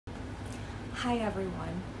Hi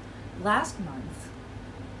everyone. Last month,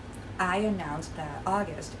 I announced that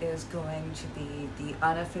August is going to be the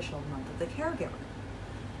unofficial month of the caregiver.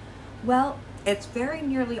 Well, it's very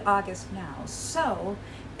nearly August now, so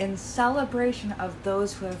in celebration of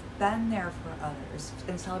those who have been there for others,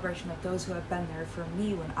 in celebration of those who have been there for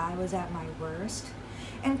me when I was at my worst,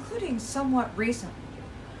 including somewhat recently,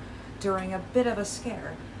 during a bit of a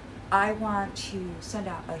scare, I want to send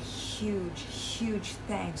out a huge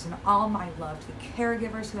thanks and all my love to the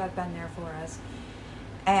caregivers who have been there for us,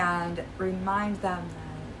 and remind them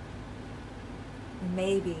that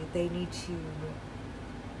maybe they need to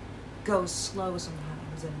go slow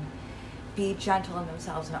sometimes and be gentle on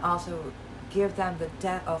themselves, and also give them the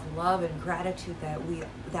debt of love and gratitude that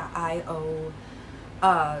I owe.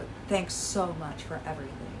 Thanks so much for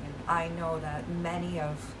everything. And I know that many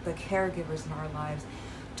of the caregivers in our lives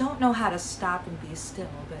don't know how to stop and be still,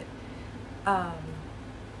 but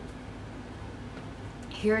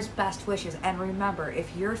here's best wishes. And remember,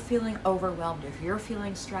 if you're feeling overwhelmed, if you're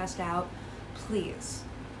feeling stressed out, please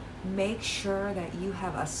make sure that you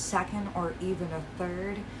have a second or even a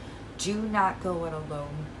third. Do not go it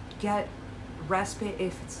alone. Get respite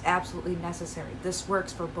if it's absolutely necessary. This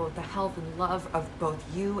works for both the health and love of both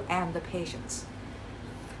you and the patients.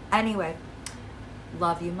 Anyway,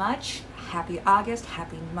 love you much. Happy August,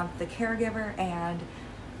 happy month of the caregiver, and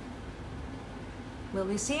we'll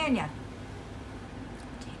be seeing ya.